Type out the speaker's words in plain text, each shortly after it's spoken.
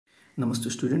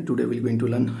Namaste student. Today we are going to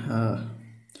learn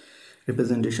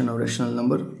representation of rational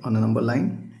number on a number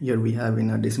line. Here we have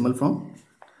in a decimal form.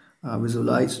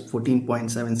 Visualize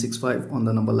 14.765 on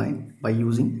the number line by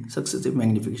using successive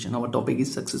magnification. Our topic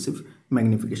is successive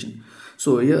magnification.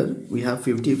 So here we have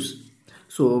few tips.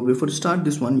 So before to start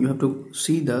this one, you have to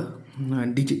see the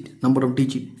number of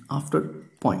digit after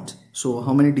points. So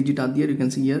how many digits are there? You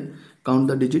can see here. Count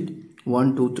the digit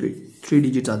 1, 2, 3. 3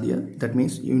 digits are there. That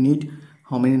means you need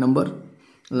how many number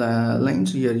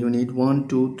lines? Here you need 1,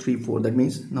 2, 3, 4. That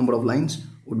means number of lines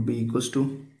would be equals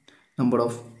to number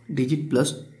of digit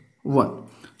plus 1.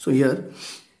 So here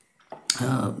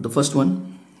the first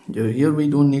one, here we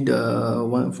don't need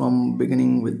one from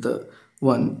beginning with the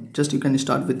 1. Just you can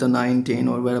start with the 9, 10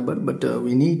 or wherever, but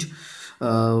we need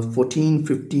 14,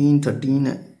 15,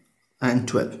 13 and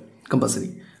 12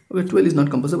 compulsory. Okay, 12 is not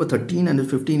compulsory, but 13 and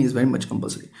 15 is very much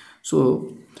compulsory.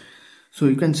 So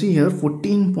you can see here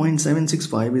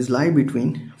 14.765 is lie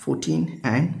between 14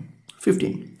 and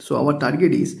 15. So our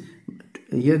target is,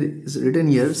 here is written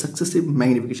here, successive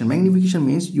magnification. Magnification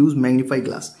means use magnify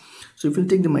glass. So if you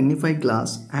take the magnify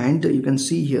glass and you can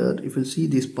see here, if you see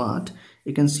this part,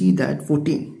 you can see that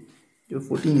 14. Your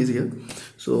 14 is here.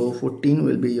 So 14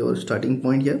 will be your starting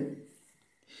point here.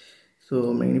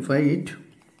 So magnify it.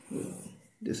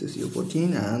 This is your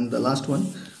 14 and the last one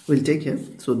we'll take here.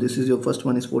 So this is your first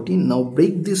one is 14. Now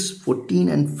break this 14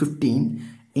 and 15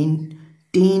 in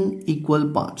 10 equal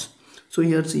parts. So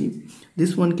here see,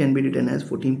 this one can be written as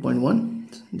 14.1.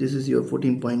 This is your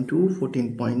 14.2,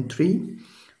 14.3,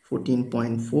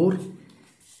 14.4,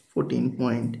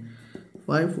 14.5,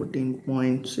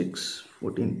 14.6,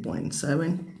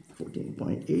 14.7,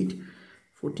 14.8,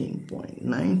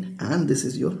 14.9, and this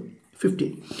is your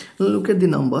 15. Now look at the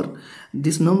number.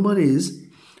 This number is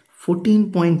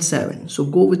 14.7. So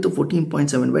go with the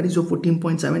 14.7. Where is your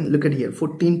 14.7? Look at here,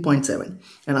 14.7.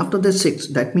 And after the 6,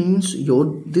 that means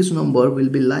this number will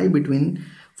be lie between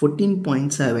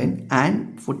 14.7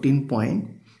 and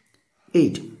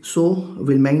 14.8. So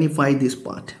we'll magnify this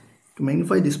part. To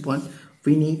magnify this part,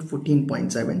 we need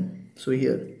 14.7. So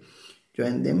here,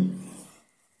 join them.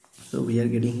 So we are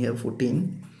getting here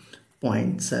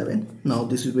 14.7. Now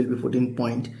this will be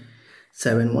 14.71,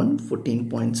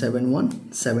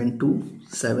 14.71, 72,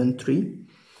 73,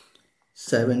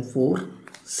 74,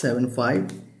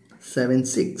 75,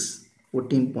 76,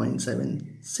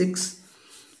 14.76,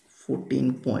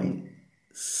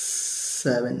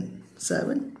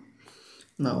 14.77,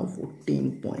 now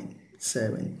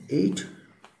 14.78,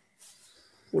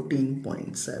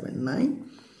 14.79,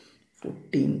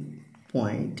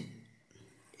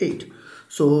 14.8.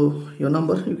 So your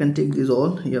number, you can take these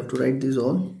all, you have to write these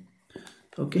all.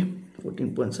 Okay,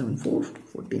 14.74,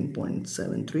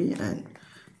 14.73 and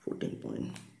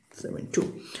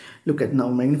 14.72. Look at now,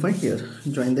 magnify here,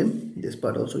 join them. This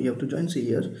part also you have to join. See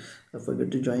here, I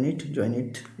forgot to join it,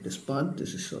 this part.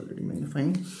 This is already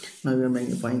magnifying. Now we are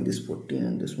magnifying this 14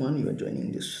 and this one. You are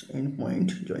joining this end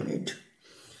point, join it.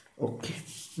 Okay,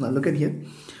 now look at here.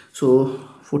 So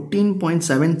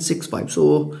 14.765.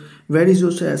 So where is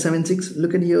your 76?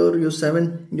 Look at here, your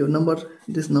 7, your number,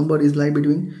 this number is lie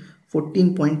between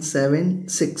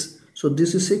 14.76. So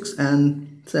this is 6 and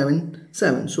 7.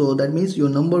 So that means your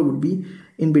number would be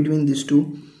in between these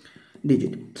two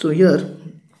digits. So here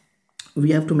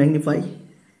we have to magnify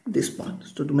this part.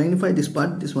 So to magnify this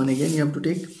part, this one again you have to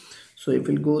take. So if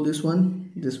we'll go this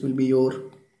one, this will be your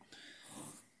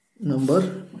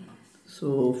number.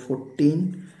 So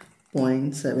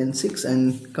 14.76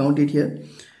 and count it here.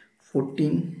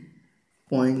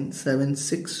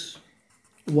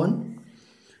 14.761,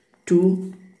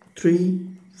 2, 3,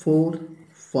 4,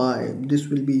 5. This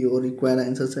will be your required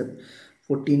answer set.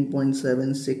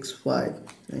 14.765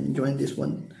 and join this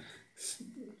one.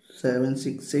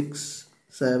 766,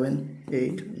 7,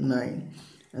 8, 9,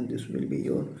 and this will be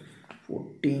your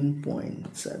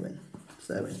 14.77.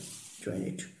 Join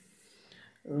it.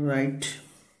 Right.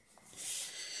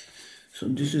 So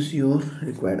this is your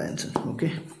required answer.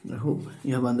 Okay, I hope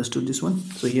you have understood this one.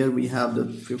 So here we have the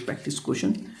few practice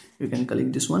question. You can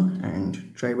collect this one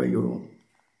and try by your own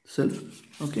self.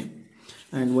 Okay,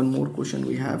 and one more question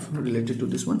we have related to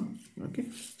this one. Okay,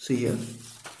 see here.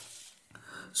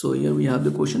 So here we have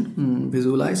the question,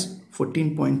 visualize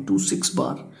 14.26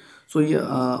 bar. So here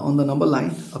on the number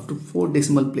line up to 4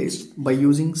 decimal place by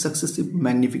using successive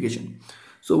magnification.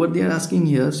 So what they are asking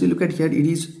here, so look at here, it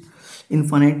is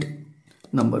infinite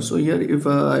number. So here if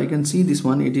I can see this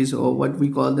one, it is what we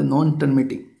call the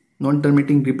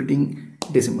non-terminating repeating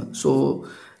decimal. So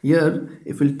here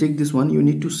if we'll take this one, you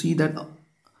need to see that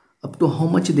up to how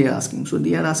much they are asking. So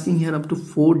they are asking here up to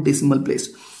 4 decimal place.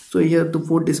 So here the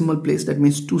 4 decimal place, that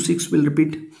means 26 will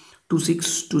repeat,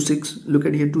 26 26. Look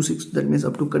at here, 26, that means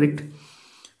up to correct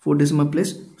 4 decimal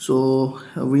place. So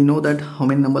we know that how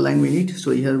many number line we need.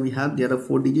 So here we have, there are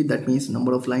 4 digits, that means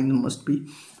number of lines must be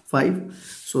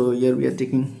 5. So here we are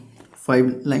taking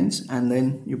 5 lines, and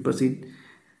then you proceed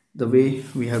the way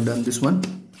we have done this one.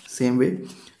 Same way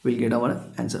we'll get our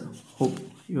answer. Hope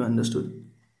you understood.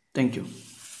 Thank you.